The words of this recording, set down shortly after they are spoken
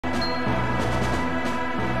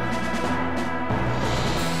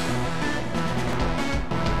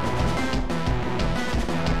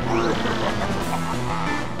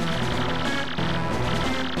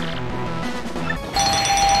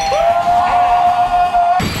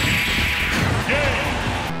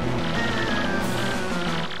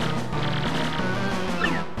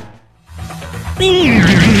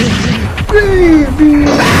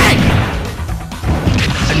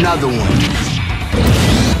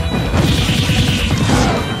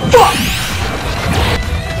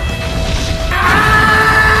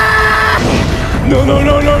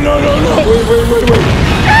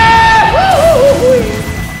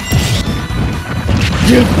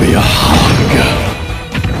Give me a hug.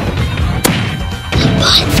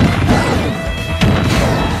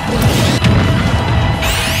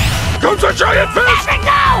 Comes a giant fish! Let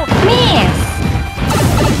go! Miss!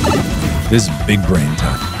 This is big brain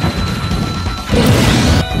time.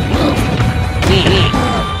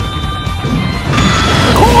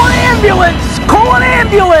 Call an ambulance! Call an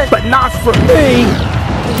ambulance! But not for me!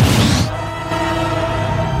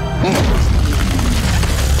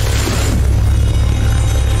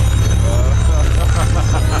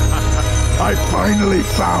 I finally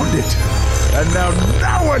found it, and now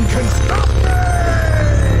no one can stop me!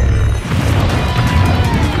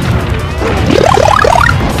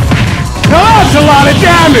 That's a lot of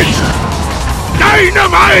damage!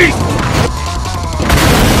 Dynamite!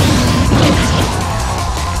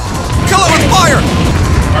 Kill it with fire!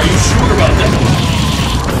 Are you sure about that?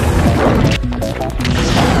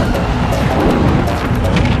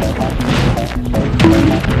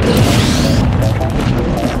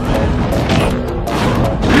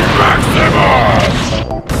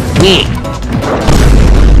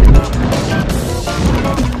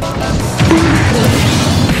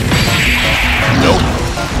 Nope.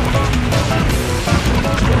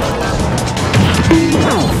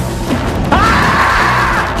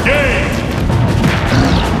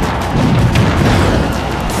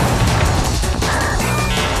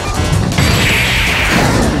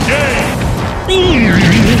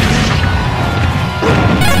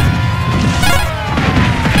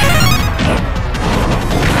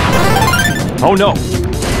 Oh no!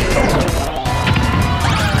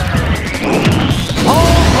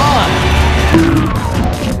 Hold on!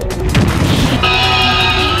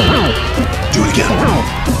 Do it again.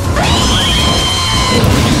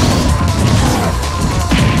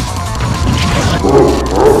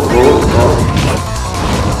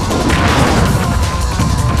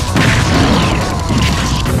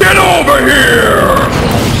 Get over here!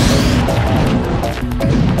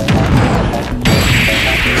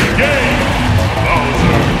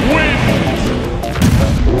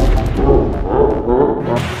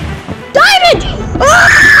 Diamond! Ah!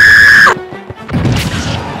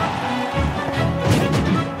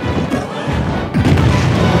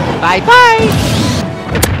 Bye-bye!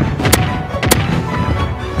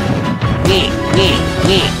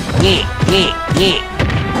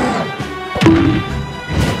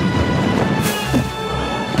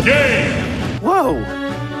 Whoa!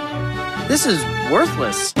 This is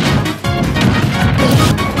worthless.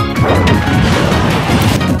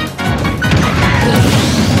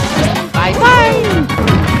 Bye-bye!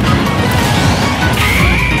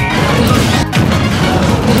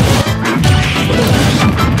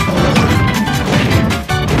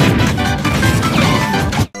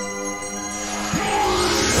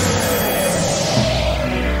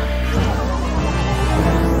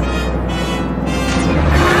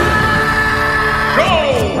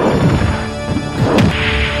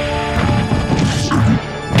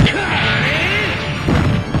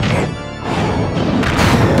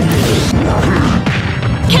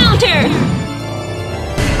 Counter!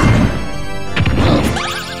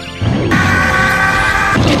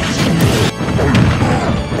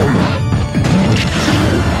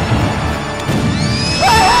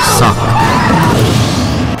 Suck.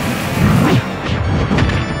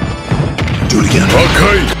 Do it again.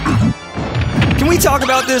 Okay. Can we talk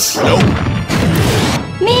about this? Nope.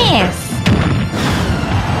 Miss!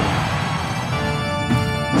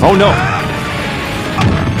 Oh no!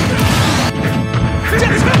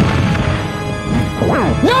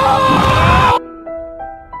 No!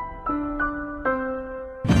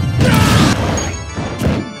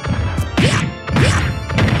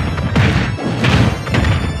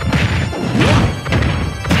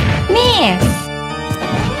 Miss!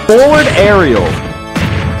 Forward aerial.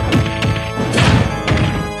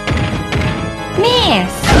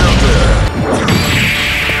 Miss!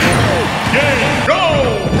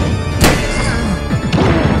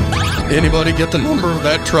 Anybody get the number of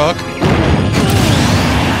that truck?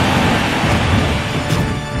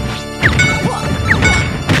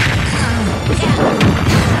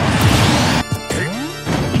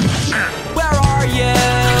 Where are you?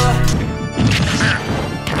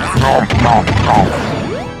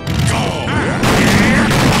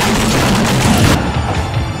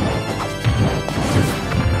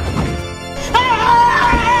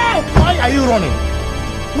 Why are you running?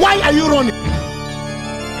 Why are you running?